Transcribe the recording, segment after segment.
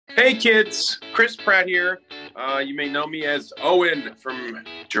Hey kids, Chris Pratt here. You may know me as Owen from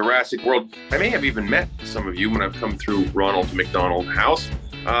Jurassic World. I may have even met some of you when I've come through Ronald's McDonald house.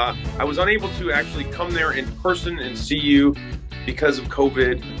 I was unable to actually come there in person and see you because of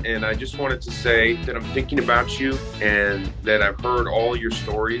COVID, and I just wanted to say that I'm thinking about you and that I've heard all your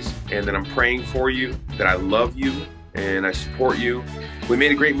stories and that I'm praying for you, that I love you and I support you. We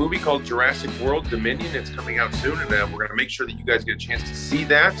made a great movie called Jurassic World Dominion. It's coming out soon, and we're going to make sure that you guys get a chance to see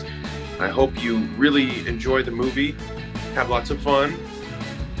that. I hope you really enjoy the movie, have lots of fun,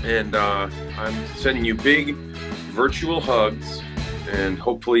 and I'm sending you big virtual hugs, and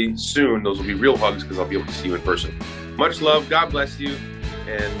hopefully soon those will be real hugs because I'll be able to see you in person. Much love, God bless you,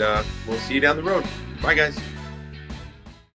 and we'll see you down the road. Bye, guys.